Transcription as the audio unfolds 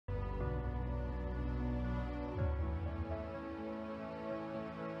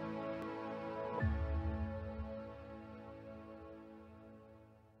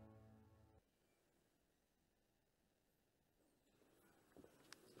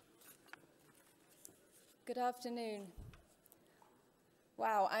Good afternoon.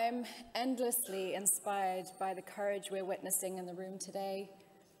 Wow, I am endlessly inspired by the courage we're witnessing in the room today.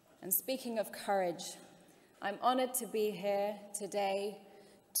 And speaking of courage, I'm honored to be here today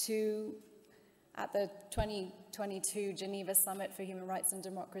at the 2022 Geneva Summit for Human Rights and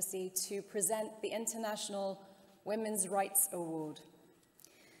Democracy to present the International Women's Rights Award.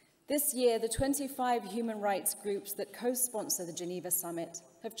 This year, the 25 human rights groups that co-sponsor the Geneva Summit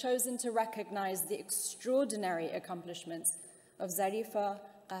have chosen to recognize the extraordinary accomplishments of Zarifa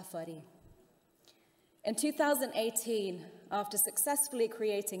Ghafari. In 2018, after successfully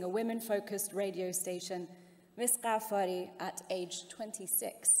creating a women-focused radio station, Ms. Ghafari, at age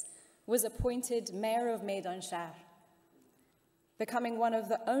 26, was appointed mayor of Meydan Shahr, becoming one of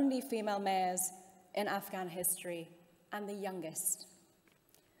the only female mayors in Afghan history and the youngest.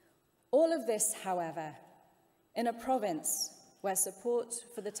 All of this, however, in a province where support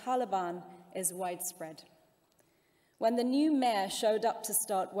for the Taliban is widespread. When the new mayor showed up to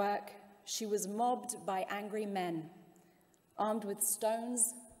start work, she was mobbed by angry men, armed with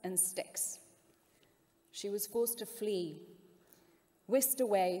stones and sticks. She was forced to flee, whisked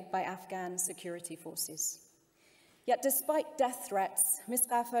away by Afghan security forces. Yet despite death threats, Ms.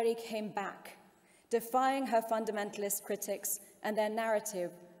 Ghafari came back, defying her fundamentalist critics and their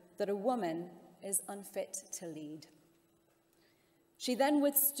narrative that a woman is unfit to lead. She then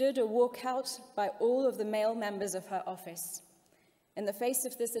withstood a walkout by all of the male members of her office. In the face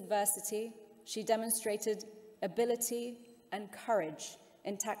of this adversity, she demonstrated ability and courage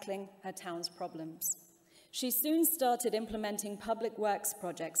in tackling her town's problems. She soon started implementing public works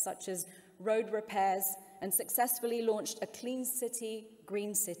projects such as road repairs and successfully launched a Clean City,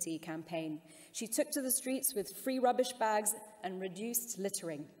 Green City campaign. She took to the streets with free rubbish bags and reduced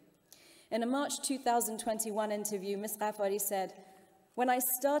littering. In a March 2021 interview, Ms. Ghafari said, "When I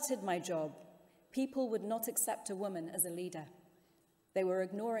started my job, people would not accept a woman as a leader. They were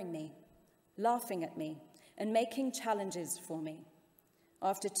ignoring me, laughing at me, and making challenges for me.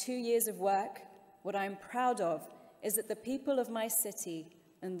 After 2 years of work, what I am proud of is that the people of my city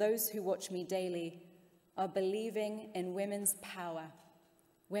and those who watch me daily are believing in women's power,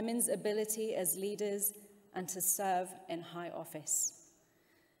 women's ability as leaders and to serve in high office."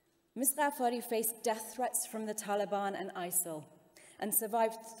 Ms. Ghafari faced death threats from the Taliban and ISIL and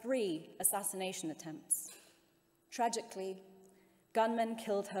survived 3 assassination attempts. Tragically, gunmen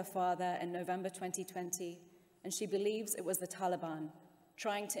killed her father in November 2020, and she believes it was the Taliban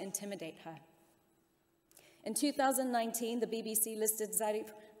trying to intimidate her. In 2019, the BBC listed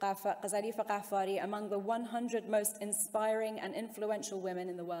Zarifa Ghafari among the 100 most inspiring and influential women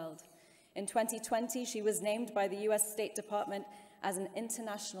in the world. In 2020, she was named by the US State Department as an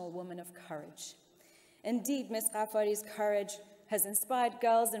International Woman of Courage. Indeed, Ms. Ghafari's courage has inspired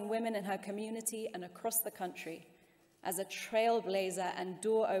girls and women in her community and across the country. As a trailblazer and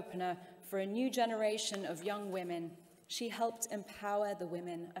door opener for a new generation of young women, she helped empower the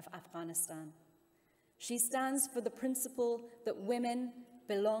women of Afghanistan. She stands for the principle that women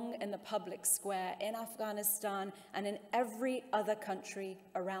belong in the public square in Afghanistan and in every other country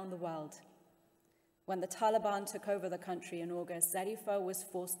around the world. When the Taliban took over the country in August, Zarifa was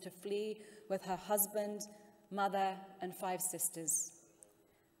forced to flee with her husband, mother, and 5 sisters.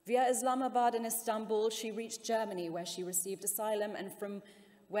 Via Islamabad and Istanbul, she reached Germany, where she received asylum and from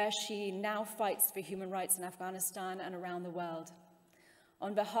where she now fights for human rights in Afghanistan and around the world.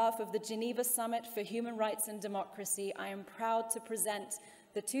 On behalf of the Geneva Summit for Human Rights and Democracy, I am proud to present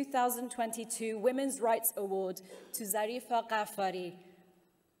the 2022 Women's Rights Award to Zarifa Ghafari.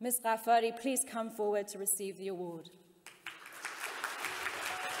 Ms. Ghafari, please come forward to receive the award.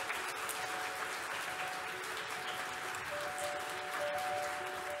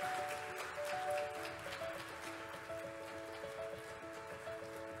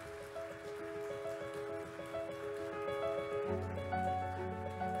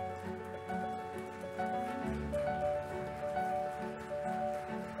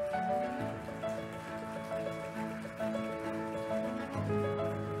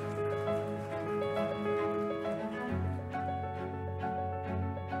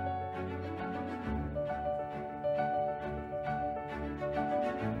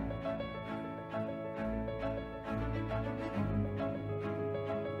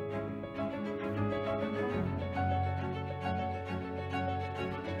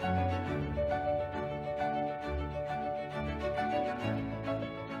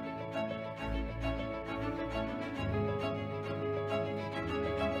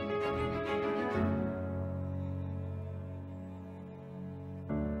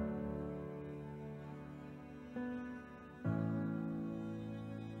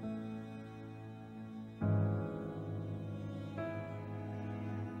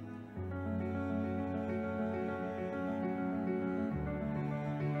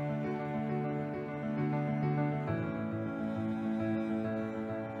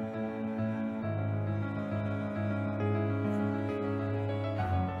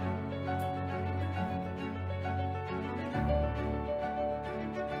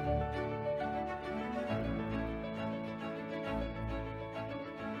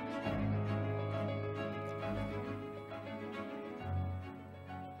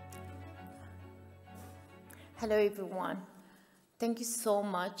 Hello, everyone. Thank you so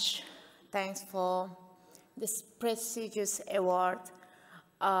much. Thanks for this prestigious award.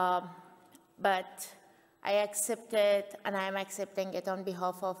 But I accept it, and I'm accepting it on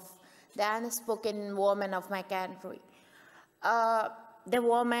behalf of the unspoken women of my country. The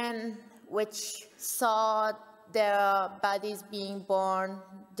women which saw their bodies being born,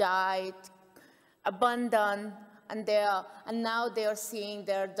 died, abandoned, and now they are seeing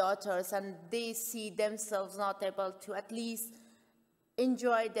their daughters, and they see themselves not able to at least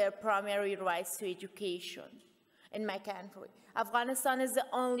enjoy their primary rights to education in my country. Afghanistan is the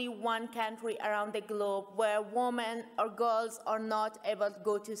only one country around the globe where women or girls are not able to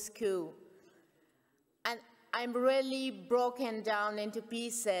go to school. And I'm really broken down into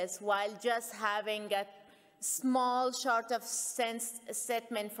pieces while just having a small short of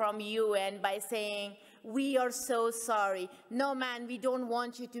statement from UN by saying, we are so sorry. No, man, we don't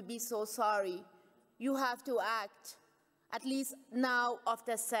want you to be so sorry. You have to act, at least now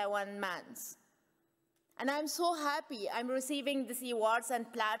after 7 months. And I'm so happy I'm receiving these awards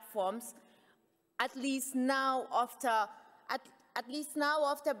and platforms, at least now after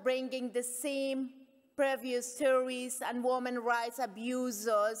bringing the same previous terrorists and women rights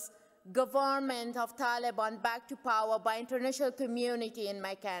abusers, government of Taliban back to power by international community in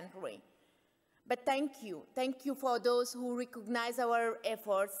my country. But thank you for those who recognize our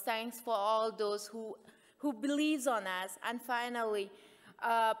efforts. Thanks for all those who believes on us. And finally,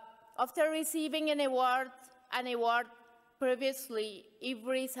 after receiving an award previously,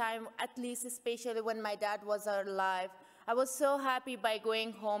 every time, at least especially when my dad was alive, I was so happy by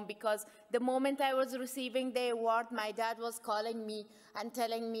going home, because the moment I was receiving the award, my dad was calling me and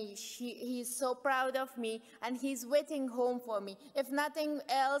telling me he's so proud of me and he's waiting home for me. If nothing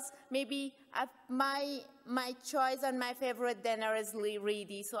else, maybe my choice and my favorite dinner is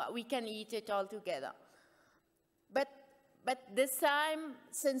ready, so we can eat it all together. But this time,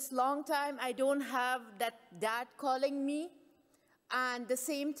 since long time, I don't have that dad calling me, and at the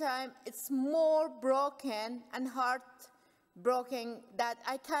same time, it's more broken and heartbroken that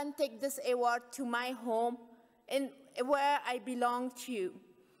I can't take this award to my home where I belong to.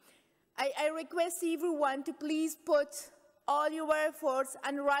 I request everyone to please put all your efforts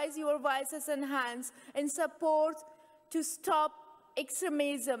and raise your voices and hands in support to stop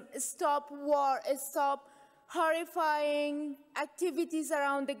extremism, stop war, stop horrifying activities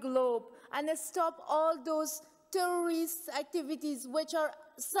around the globe, and stop all those terrorist activities which are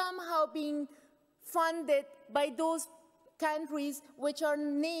somehow being funded by those countries which are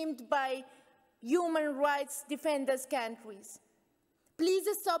named by human rights defenders countries. Please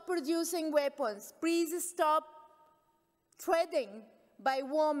stop producing weapons. Please stop trading by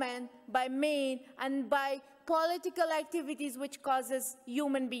women, by men, and by political activities which causes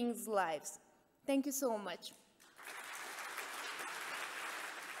human beings' lives. Thank you so much.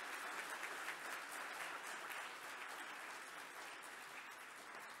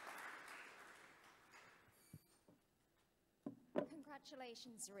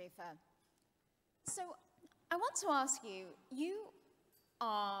 Congratulations, Zarifa. So I want to ask you, you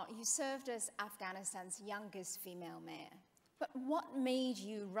served as Afghanistan's youngest female mayor, but what made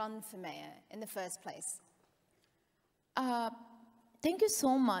you run for mayor in the first place? Thank you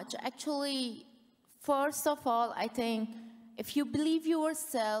so much. Actually, first of all, I think if you believe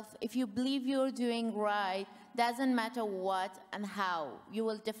yourself, if you believe you're doing right, doesn't matter what and how, you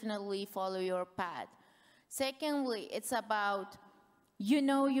will definitely follow your path. Secondly, it's about, you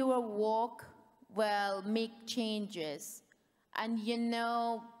know your work will make changes, and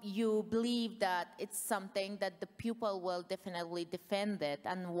you believe that it's something that the people will definitely defend it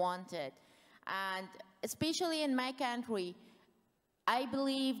and want it. And especially in my country, I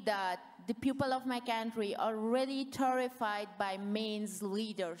believe that the people of my country are really terrified by men's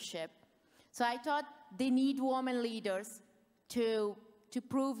leadership. So I thought they need women leaders to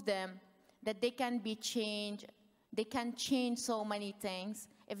prove them that they can be changed. They can change so many things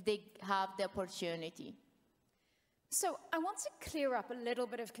if they have the opportunity. So I want to clear up a little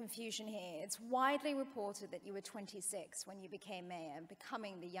bit of confusion here. It's widely reported that you were 26 when you became mayor,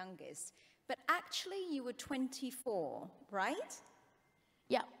 becoming the youngest, but actually you were 24, right?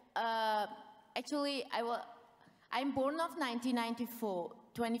 Yeah, actually I'm born of 1994,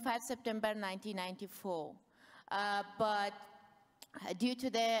 25 September 1994, but due to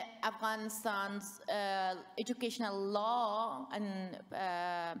the Afghanistan's educational law and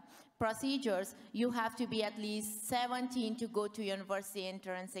procedures, you have to be at least 17 to go to university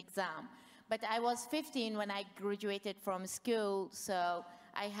entrance exam. But I was 15 when I graduated from school, so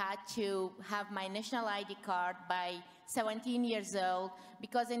I had to have my national ID card by 17 years old,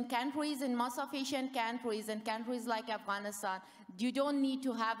 because in countries, in most of Asian countries, in countries like Afghanistan, you don't need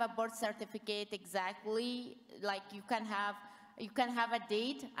to have a birth certificate exactly, like you can have a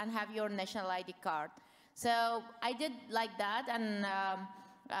date and have your national ID card. So I did like that, and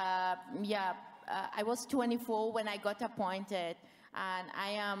I was 24 when I got appointed, and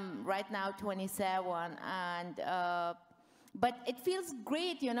I am right now 27, and but it feels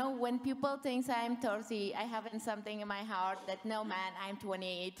great, you know, when people think I'm 30, I have something in my heart that, no man, I'm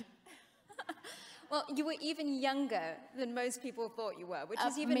 28. Well, you were even younger than most people thought you were, which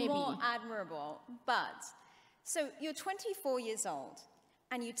is even maybe more admirable. But, so you're 24 years old,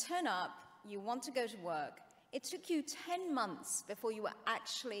 and you turn up, you want to go to work. It took you 10 months before you were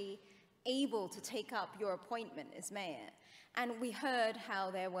actually able to take up your appointment as mayor. And we heard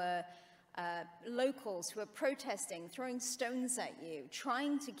how there were locals who were protesting, throwing stones at you,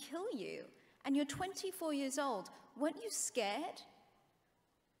 trying to kill you. And you're 24 years old. Weren't you scared?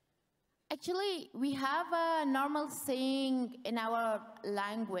 Actually, we have a normal saying in our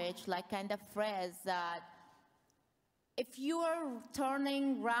language, like kind of phrase, that if you are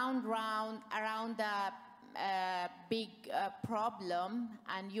turning round around a big problem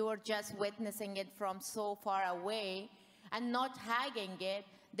and you are just witnessing it from so far away and not hugging it,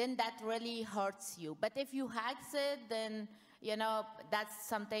 then that really hurts you. But if you hug it, then, you know, that's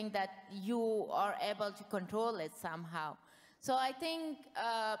something that you are able to control it somehow. So I think,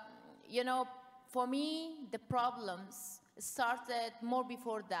 you know, for me, the problems started more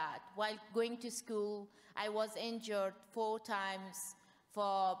before that. While going to school, I was injured 4 times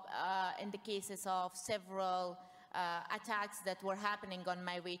for, in the cases of several attacks that were happening on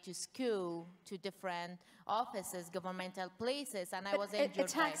my way to school, to different offices, governmental places, and I was injured.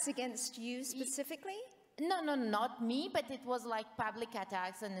 Attacks against you specifically? No, not me, but it was like public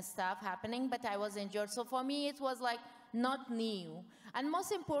attacks and stuff happening, but I was injured. So for me, it was like not new. And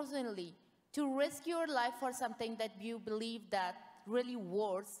most importantly, to risk your life for something that you believe that really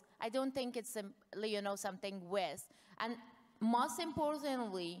works, I don't think it's, you know, something worse. And most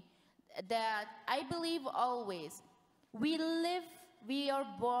importantly, that I believe always, we are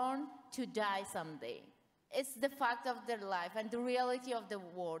born to die someday. It's the fact of their life and the reality of the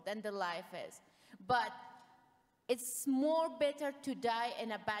world and the life is. But it's more better to die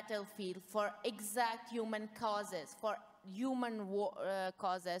in a battlefield for exact human causes, for human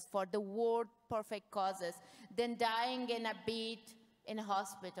causes, for the world perfect causes, than dying in a bed in a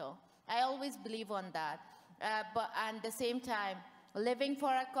hospital. I always believe on that. But at the same time, living for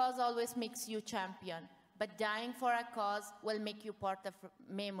a cause always makes you champion, but dying for a cause will make you part of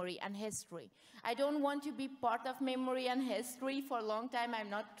memory and history. I don't want to be part of memory and history for a long time. I'm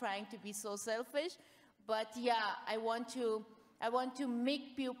not trying to be so selfish, but yeah, I want to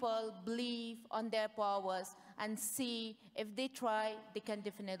make people believe on their powers and see if they try, they can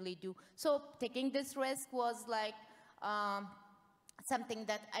definitely do. So taking this risk was like something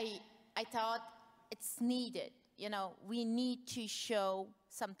that I thought it's needed. You know, we need to show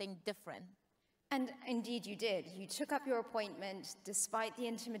something different. And indeed you did. You took up your appointment despite the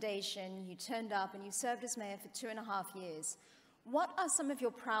intimidation. You turned up and you served as mayor for 2.5 years. What are some of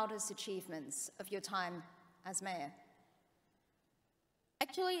your proudest achievements of your time as mayor?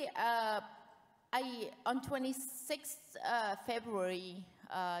 Actually, on 26th February,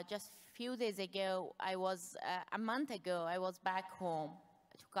 just a few days ago, a month ago, I was back home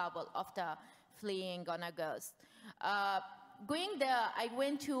to Kabul after fleeing on August. Going there, I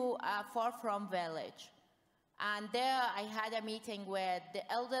went to a far-from village, and there I had a meeting with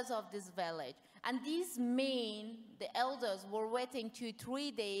the elders of this village. And the elders were waiting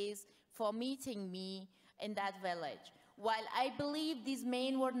 2-3 days for meeting me in that village. While I believe these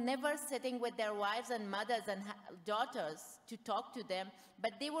men were never sitting with their wives and mothers and daughters to talk to them,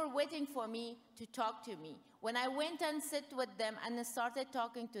 but they were waiting for me to talk to me. When I went and sat with them and started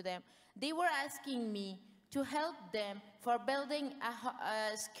talking to them, they were asking me to help them for building a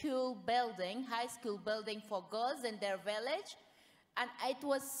high school building for girls in their village. And it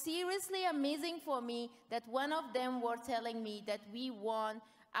was seriously amazing for me that one of them were telling me that we want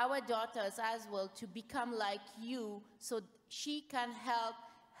our daughters as well to become like you so she can help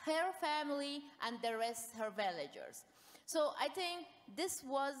her family and the rest her villagers. So I think this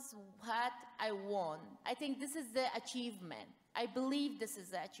was what I want. I think this is the achievement. I believe this is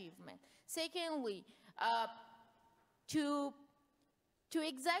the achievement. Secondly, to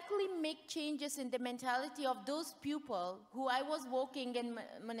exactly make changes in the mentality of those people who I was working in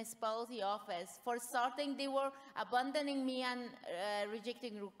municipality office. For starting, they were abandoning me and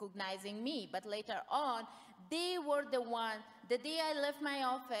recognizing me. But later on, They were the one, the day I left my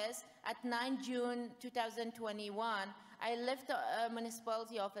office at 9 June 2021, I left the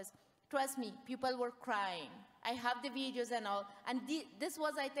municipality office. Trust me, people were crying. I have the videos and all. And this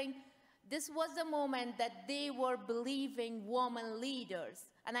was, I think, this was the moment that they were believing women leaders.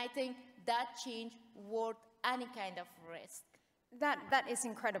 And I think that change worth any kind of risk. That is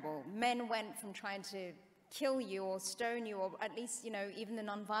incredible. Men went from trying to kill you or stone you, or at least, even the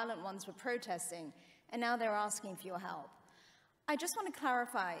nonviolent ones were protesting, and now they're asking for your help. I just want to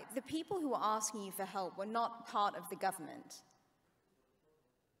clarify, the people who were asking you for help were not part of the government.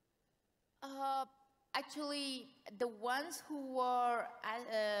 Actually, the ones who were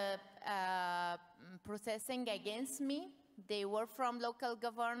protesting against me, they were from local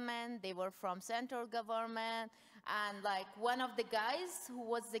government, they were from central government, and like one of the guys who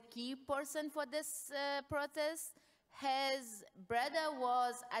was the key person for this protest, his brother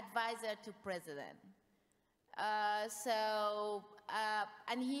was advisor to president. And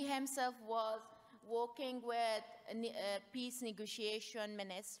he himself was working with a peace negotiation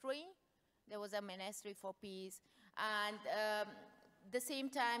ministry. There was a ministry for peace. And the same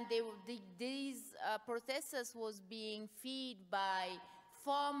time, these protesters was being fed by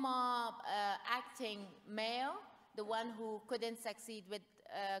former acting mayor, the one who couldn't succeed with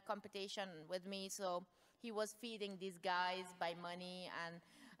competition with me. So he was feeding these guys by money. And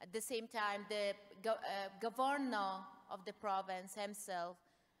at the same time, the governor of the province himself.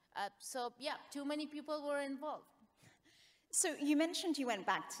 So yeah, too many people were involved. So you mentioned you went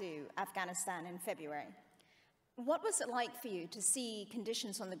back to Afghanistan in February. What was it like for you to see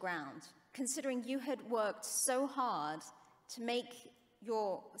conditions on the ground, considering you had worked so hard to make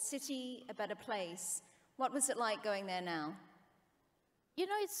your city a better place? What was it like going there now? You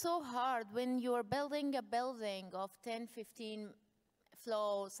know, it's so hard when you're building a building of 10, 15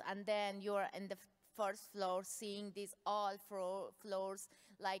 floors, and then you're in the first floor seeing these all floors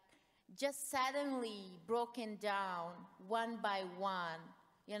like just suddenly broken down one by one,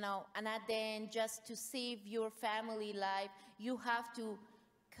 and at the end, just to save your family life, you have to,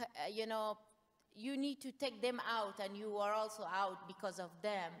 you need to take them out, and you are also out because of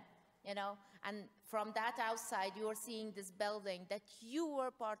them, and from that outside, you are seeing this building that you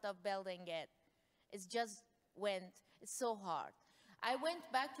were part of building it. It's so hard. I went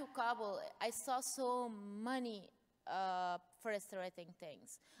back to Kabul. I saw so many frustrating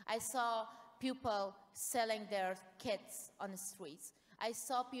things. I saw people selling their kids on the streets. I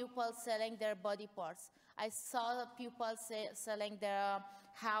saw people selling their body parts. I saw people selling their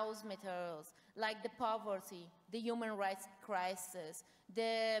house materials, like the poverty, the human rights crisis,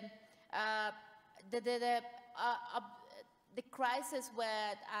 the crisis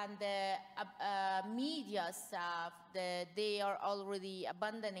and the media staff, they are already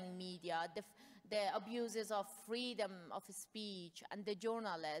abandoning media, the abuses of freedom of speech, and the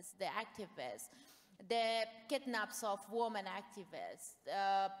journalists, the activists, the kidnaps of women activists,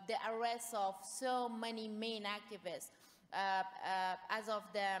 the arrests of so many main activists. As of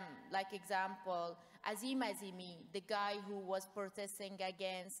them, like example, Azim Azimi, the guy who was protesting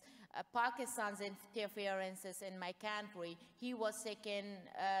against Pakistan's interferences in my country, he was taken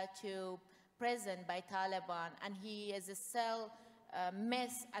to prison by Taliban, and he is still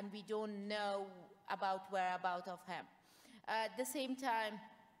miss, and we don't know about whereabouts of him. At the same time,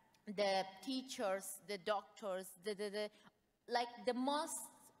 the teachers, the doctors, like the most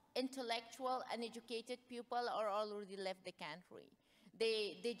intellectual and educated people are already left the country.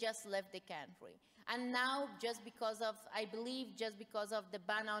 They just left the country. And now, just because of, I believe, just because of the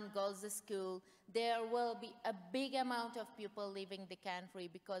ban on girls' school, there will be a big amount of people leaving the country,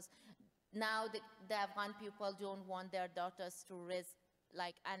 because now the Afghan people don't want their daughters to raise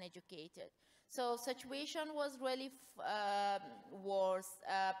like uneducated. So situation was really worse.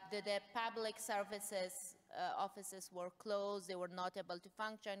 The public services offices were closed. They were not able to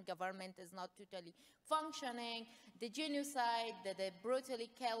function. Government is not totally functioning. The genocide, the brutally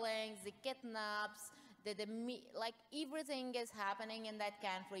killings, the kidnaps, like everything is happening in that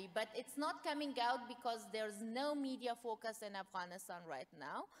country, but it's not coming out because there's no media focus in Afghanistan right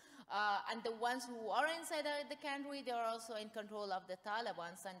now. And the ones who are inside the country, they are also in control of the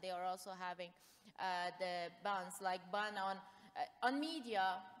Taliban, and they are also having the bans, like ban on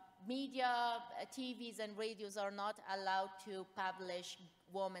media. Media, TVs and radios are not allowed to publish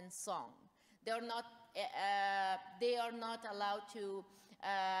women's songs. They are not allowed to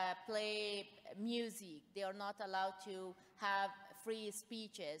play music. They are not allowed to have free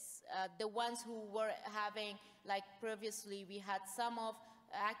speeches. The ones who were having, like previously, we had some of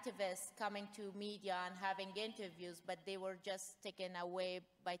activists coming to media and having interviews, but they were just taken away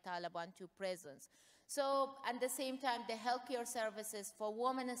by Taliban to prisons. So at the same time, the healthcare services for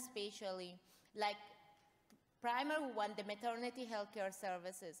women especially, like primary one, the maternity healthcare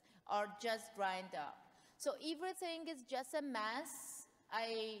services, are just dried up. So everything is just a mess.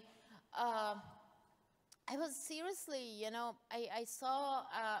 I was seriously, you know, I saw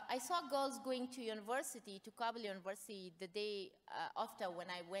girls going to university, to Kabul University, the day after when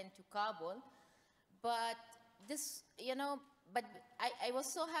I went to Kabul. But this, you know, but I was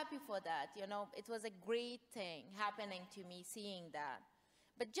so happy for that, you know. It was a great thing happening to me, seeing that.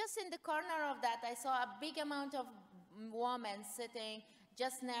 But just in the corner of that, I saw a big amount of women sitting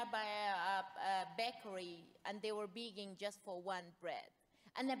just nearby a bakery, and they were begging just for one bread.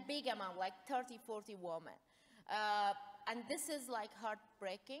 And a big amount, like 30, 40 women. And this is like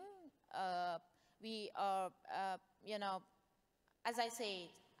heartbreaking. We are, you know, as I said,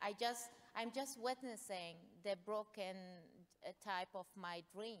 I'm just witnessing the broken type of my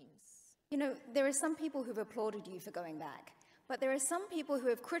dreams. You know, there are some people who've applauded you for going back, but there are some people who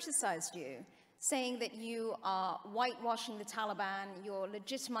have criticized you, saying that you are whitewashing the Taliban, you're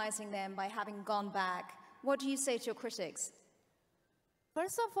legitimizing them by having gone back. What do you say to your critics?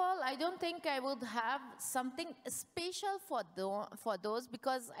 First of all, I don't think I would have something special for those,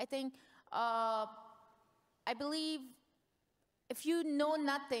 because I think, I believe if you know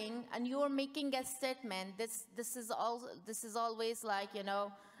nothing and you're making a statement, this is always like, you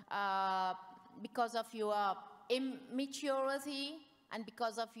know, because of your immaturity and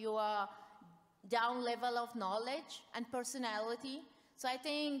because of your down level of knowledge and personality. So I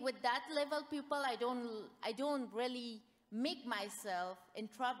think with that level people, I don't really make myself in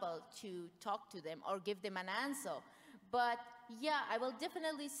trouble to talk to them or give them an answer. But yeah, I will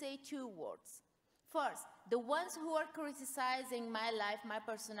definitely say two words. First, the ones who are criticizing my life, my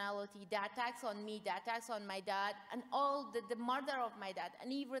personality, the attacks on me, the attacks on my dad, and all the murder of my dad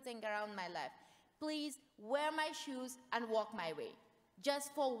and everything around my life, please wear my shoes and walk my way,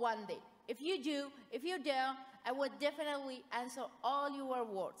 just for one day. If you do, if you dare, I would definitely answer all your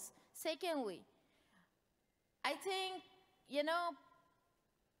words. Secondly, I think, you know,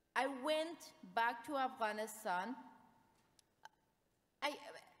 I went back to Afghanistan.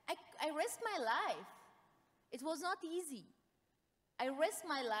 I risked my life. It was not easy. I risked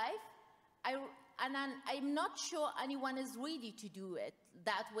my life, and I'm not sure anyone is ready to do it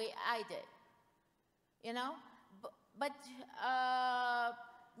that way I did, you know? But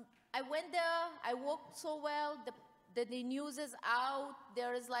I went there, I worked so well, the news is out,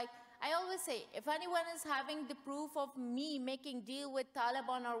 there is like, I always say, if anyone is having the proof of me making deal with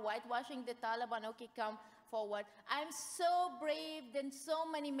Taliban or whitewashing the Taliban, okay, come forward. I'm so brave than so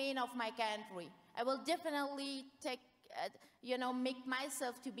many men of my country. I will definitely take, you know, make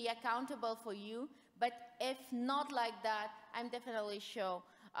myself to be accountable for you. But if not like that, I'm definitely sure.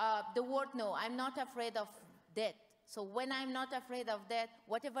 The word no, I'm not afraid of death. So when I'm not afraid of death,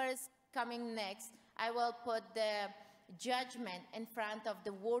 whatever is coming next, I will put the judgment in front of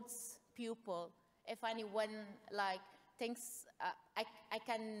the world's people. If anyone like thinks I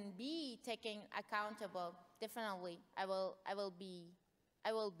can be taken accountable, definitely I will be.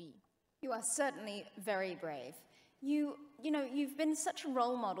 You are certainly very brave. You know, you've been such a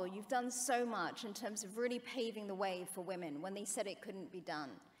role model. You've done so much in terms of really paving the way for women when they said it couldn't be done.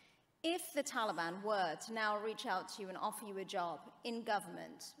 If the Taliban were to now reach out to you and offer you a job in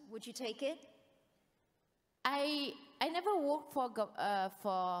government, would you take it? I never worked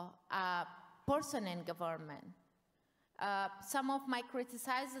for a person in government. Some of my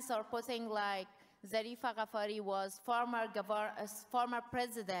criticizers are putting like Zarifa Ghafari was former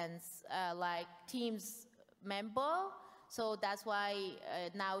president's like team's member, so that's why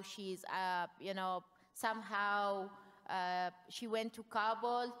now she's you know, somehow she went to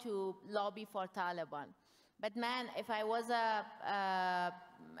Kabul to lobby for Taliban. But man, if I was a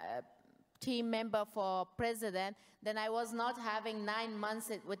team member for president, then I was not having 9 months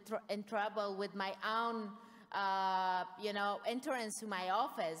in trouble with my own, you know, entrance to my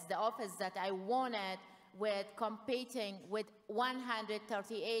office, the office that I wanted, with competing with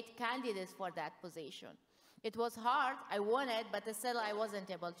 138 candidates for that position. It was hard, I wanted, but still I wasn't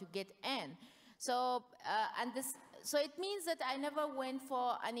able to get in. So, so it means that I never went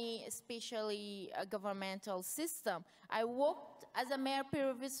for any especially governmental system. I worked as a mayor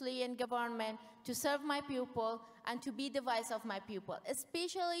previously in government to serve my people and to be the voice of my people,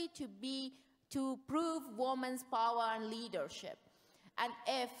 especially to prove women's power and leadership. And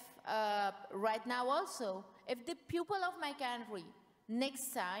if, right now also, if the people of my country,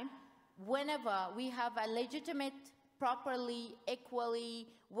 next time, whenever we have a legitimate, properly, equally,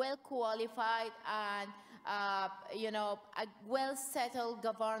 well-qualified, and you know, a well-settled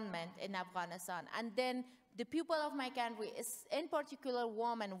government in Afghanistan. And then the people of my country, in particular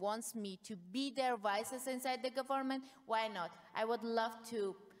women, wants me to be their voices inside the government. Why not? I would love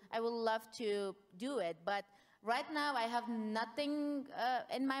to do it, but right now I have nothing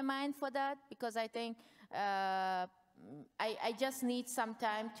in my mind for that, because I think I just need some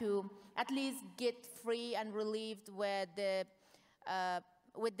time to at least get free and relieved with the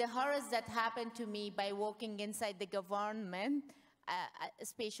horrors that happened to me by working inside the government,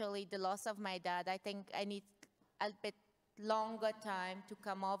 especially the loss of my dad. I think I need a bit longer time to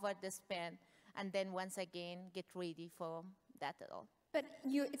come over this pain and then once again get ready for that at all. But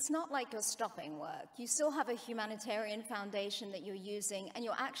it's not like you're stopping work. You still have a humanitarian foundation that you're using, and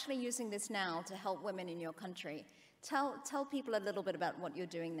you're actually using this now to help women in your country. Tell people a little bit about what you're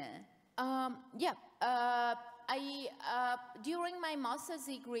doing there. During my master's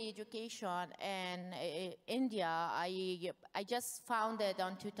degree education in India, I just founded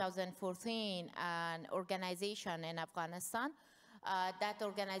in 2014 an organization in Afghanistan. That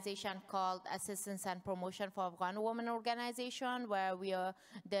organization called Assistance and Promotion for Afghan Women Organization, where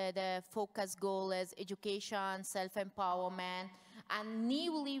the focus goal is education, self-empowerment, and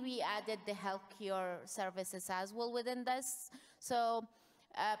newly we added the healthcare services as well within this. So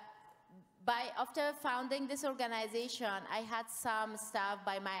after founding this organization, I had some staff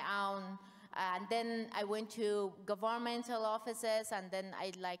by my own, and then I went to governmental offices, and then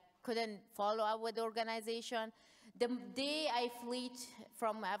I couldn't follow up with the organization. The day I fled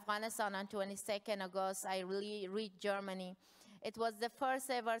from Afghanistan on 22nd August, I really reached Germany. It was the first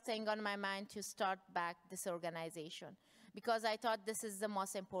ever thing on my mind to start back this organization, because I thought this is the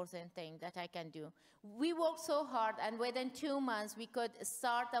most important thing that I can do. We worked so hard, and within 2 months, we could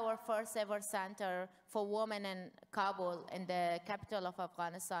start our first ever center for women in Kabul, in the capital of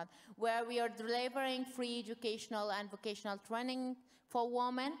Afghanistan, where we are delivering free educational and vocational training for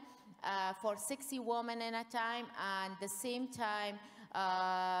women, for 60 women in a time, and the same time,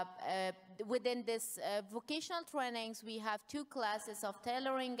 within this vocational trainings, we have 2 classes of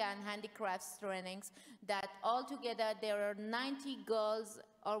tailoring and handicrafts trainings that altogether there are 90 girls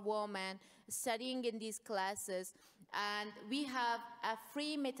or women studying in these classes. And we have a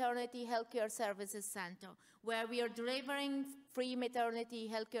free maternity healthcare services center where we are delivering free maternity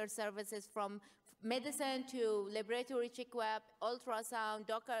healthcare services from medicine to laboratory checkup, ultrasound,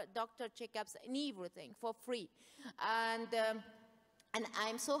 doctor checkups, and everything for free. And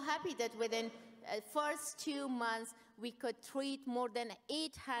I'm so happy that within first 2 months, we could treat more than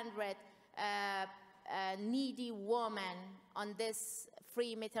 800 needy women on this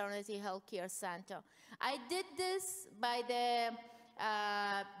free maternity health care center. I did this by the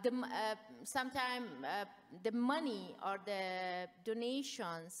money or the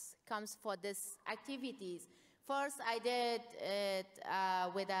donations comes for these activities. First, I did it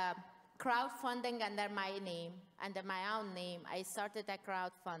with a crowdfunding under my name, under my own name. I started a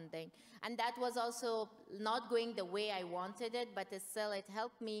crowdfunding, and that was also not going the way I wanted it, but still it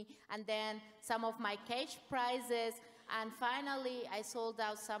helped me. And then some of my cash prizes, and finally I sold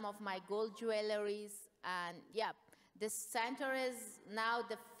out some of my gold jewelries. And yeah, this center is now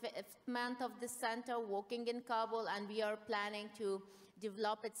the 5th month of this center working in Kabul, and we are planning to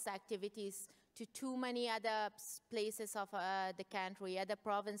develop its activities to too many other places of the country, other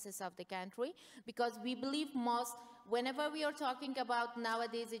provinces of the country, because we believe whenever we are talking about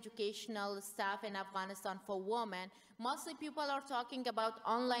nowadays educational stuff in Afghanistan for women, mostly people are talking about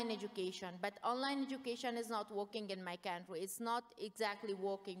online education, but online education is not working in my country. It's not exactly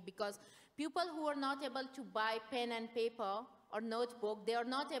working because people who are not able to buy pen and paper or notebook, they are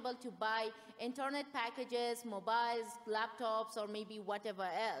not able to buy internet packages, mobiles, laptops, or maybe whatever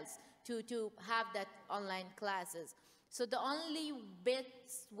else to have that online classes. So the only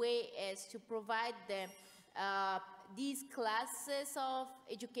best way is to provide them these classes of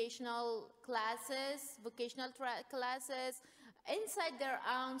educational classes, vocational classes, inside their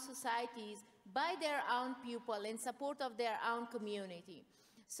own societies, by their own people, in support of their own community.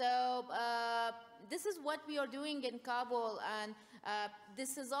 So this is what we are doing in Kabul, and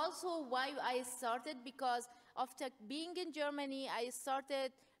this is also why I started, because after being in Germany, I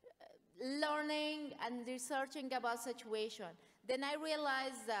started learning and researching about situation. Then I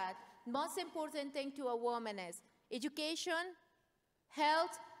realized that most important thing to a woman is education,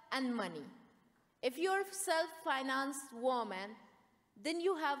 health, and money. If you're a self-financed woman, then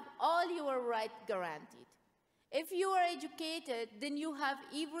you have all your rights guaranteed. If you are educated, then you have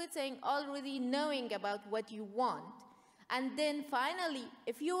everything already knowing about what you want. And then finally,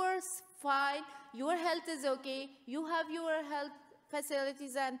 if you are fine, your health is okay, you have your health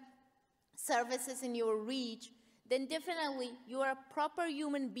facilities and services in your reach, then definitely you are a proper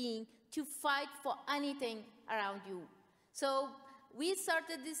human being to fight for anything around you. So we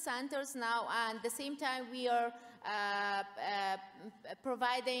started these centers now, and at the same time we are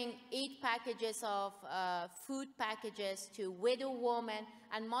providing 8 packages of food packages to widow women,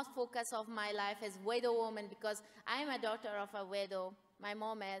 and most focus of my life is widow women because I am a daughter of a widow. My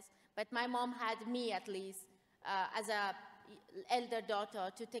mom is, but my mom had me at least as a elder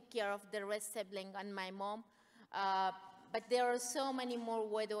daughter to take care of the rest sibling and my mom. But there are so many more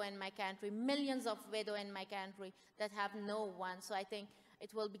widows in my country, millions of widows in my country that have no one. So I think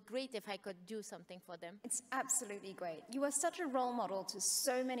it will be great if I could do something for them. It's absolutely great. You are such a role model to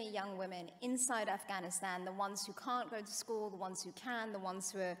so many young women inside Afghanistan, the ones who can't go to school, the ones who can, the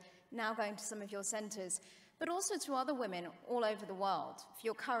ones who are now going to some of your centers, but also to other women all over the world for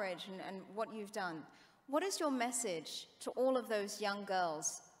your courage and what you've done. What is your message to all of those young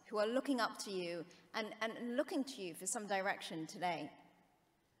girls who are looking up to you and looking to you for some direction today?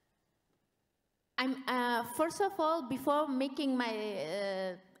 First of all, before making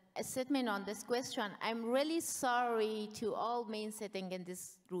my statement on this question, I'm really sorry to all men sitting in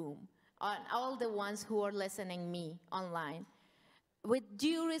this room, and all the ones who are listening me online. With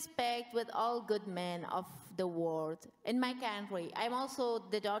due respect, with all good men of the world, in my country, I'm also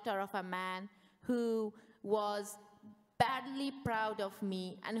the daughter of a man who was badly proud of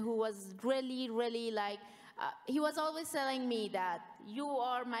me and who was really, really like, he was always telling me that you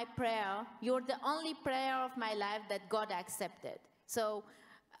are my prayer, you're the only prayer of my life that God accepted. So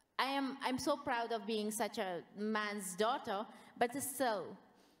I'm so proud of being such a man's daughter, but still,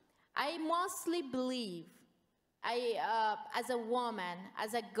 I mostly believe, as a woman,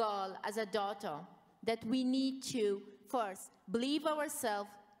 as a girl, as a daughter, that we need to first believe ourselves,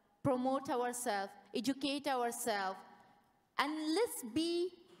 promote ourselves, educate ourselves, and let's be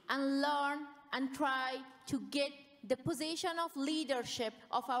and learn and try to get the position of leadership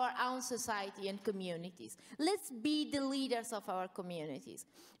of our own society and communities. Let's be the leaders of our communities.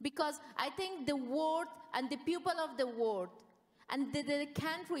 Because I think the world and the people of the world and the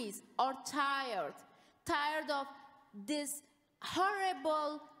countries are tired of this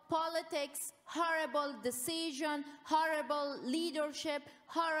horrible politics, horrible decision, horrible leadership,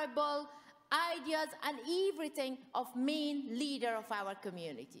 horrible ideas and everything of main leader of our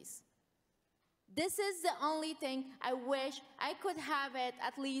communities. This is the only thing I wish I could have it,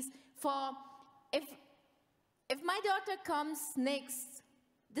 at least for, if my daughter comes next,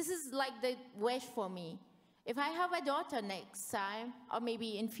 this is like the wish for me. If I have a daughter next time, or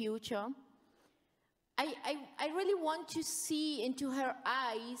maybe in future, I really want to see into her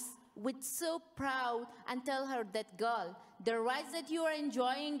eyes with so proud and tell her that, girl, the rights that you are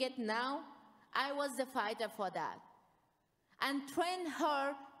enjoying it now, I was the fighter for that. And train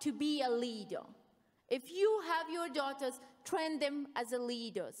her to be a leader. If you have your daughters, train them as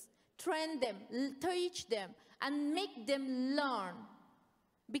leaders. Train them, teach them, and make them learn.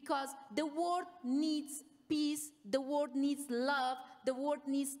 Because the world needs peace, the world needs love, the world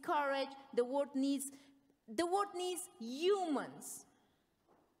needs courage, the world needs humans.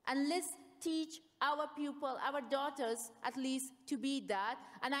 And let's teach our people, our daughters, at least, to be that.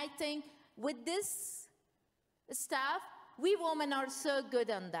 And I think with this stuff, we women are so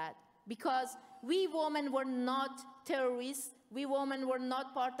good on that. Because we women were not terrorists. We women were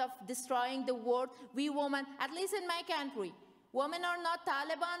not part of destroying the world. We women, at least in my country, women are not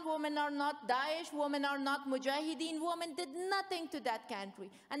Taliban, women are not Daesh, women are not Mujahideen. Women did nothing to that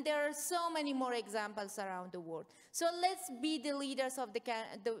country. And there are so many more examples around the world. So let's be the leaders of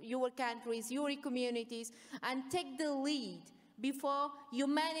your countries, your communities, and take the lead before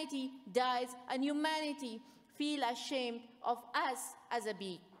humanity dies and humanity feel ashamed of us as a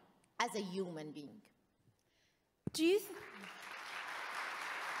human being. Do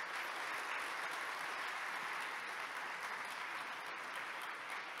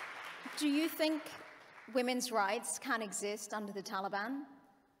you think women's rights can exist under the Taliban?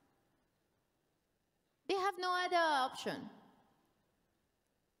 They have no other option.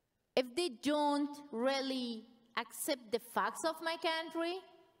 If they don't really accept the facts of my country,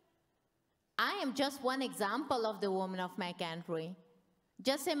 I am just one example of the women of my country.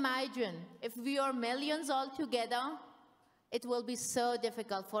 Just imagine, if we are millions all together, it will be so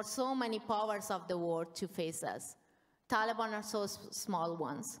difficult for so many powers of the world to face us. Taliban are so small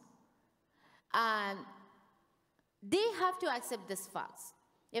ones. And they have to accept these facts.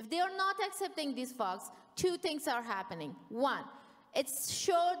 If they are not accepting these facts, two things are happening. One, it's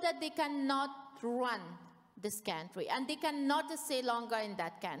sure that they cannot run this country, and they cannot stay longer in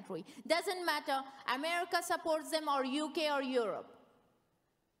that country. Doesn't matter, America supports them, or UK or Europe.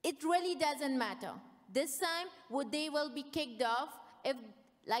 it really doesn't matter. This time, they will be kicked off if,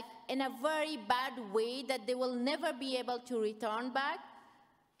 like, in a very bad way that they will never be able to return back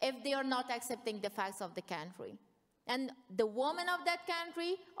if they are not accepting the facts of the country. And the women of that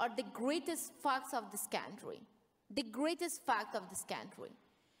country are the greatest facts of this country, the greatest fact of this country.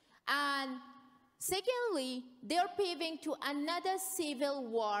 And secondly, they are paving to another civil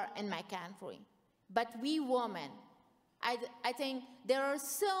war in my country. But we women, I think there are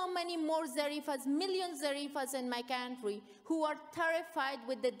so many more Zarifas, millions Zarifas in my country who are terrified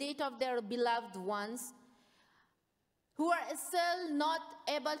with the death of their beloved ones, who are still not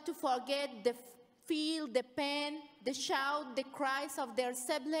able to forget the feel, the pain, the shout, the cries of their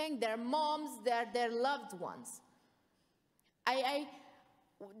sibling, their moms, their loved ones.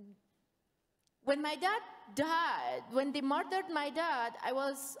 When my dad died, when they murdered my dad, I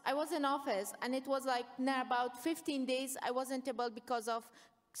was in office, and it was like about 15 days I wasn't able because of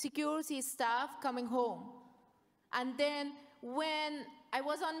security staff coming home. And then when I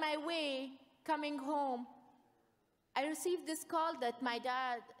was on my way coming home, I received this call that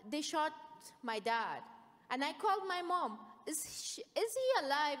they shot my dad. And I called my mom, is he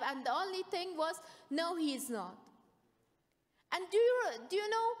alive? And the only thing was, no, he is not. And do you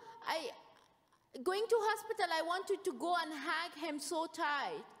know, going to hospital, I wanted to go and hug him so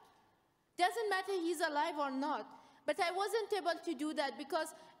tight. Doesn't matter he's alive or not. But I wasn't able to do that because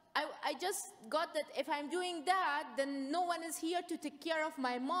I just got that if I'm doing that, then no one is here to take care of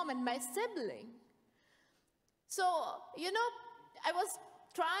my mom and my sibling. So, you know, I was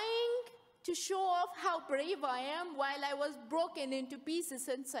trying to show off how brave I am while I was broken into pieces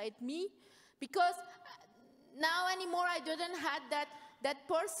inside me, because now anymore I didn't have that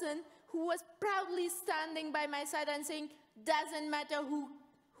person who was proudly standing by my side and saying, doesn't matter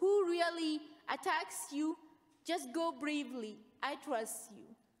who really attacks you, just go bravely, I trust you.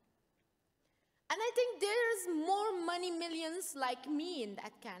 And I think there's more money millions like me in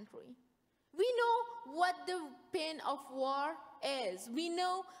that country. We know what the pain of war is. We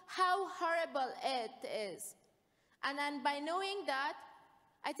know how horrible it is. And by knowing that,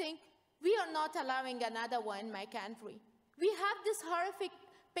 I think we are not allowing another one in my country. We have these horrific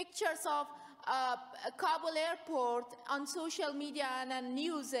pictures of Kabul airport on social media and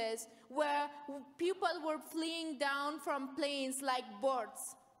news where people were fleeing down from planes like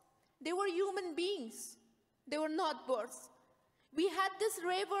birds. They were human beings. They were not birds. We had this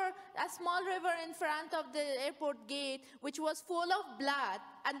river, a small river in front of the airport gate, which was full of blood,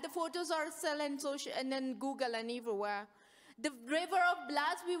 and the photos are still in social and in Google and everywhere. The river of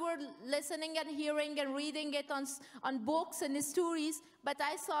blood, we were listening and hearing and reading it on books and stories, but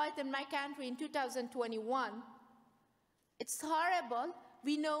I saw it in my country in 2021. It's horrible.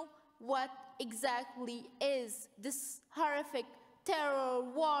 We know what exactly is this horrific terror,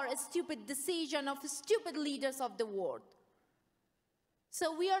 war, a stupid decision of stupid leaders of the world.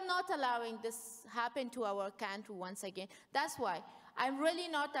 So we are not allowing this happen to our country once again. That's why I'm really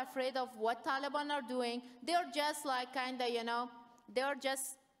not afraid of what Taliban are doing. They're just like kind of, you know, they're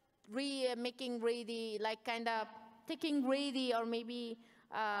just making ready, like kind of taking ready, or maybe,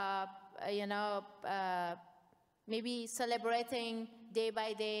 you know, maybe celebrating day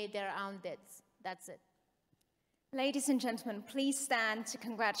by day their own deaths. That's it. Ladies and gentlemen, please stand to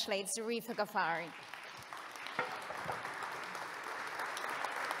congratulate Zarifa Ghafari.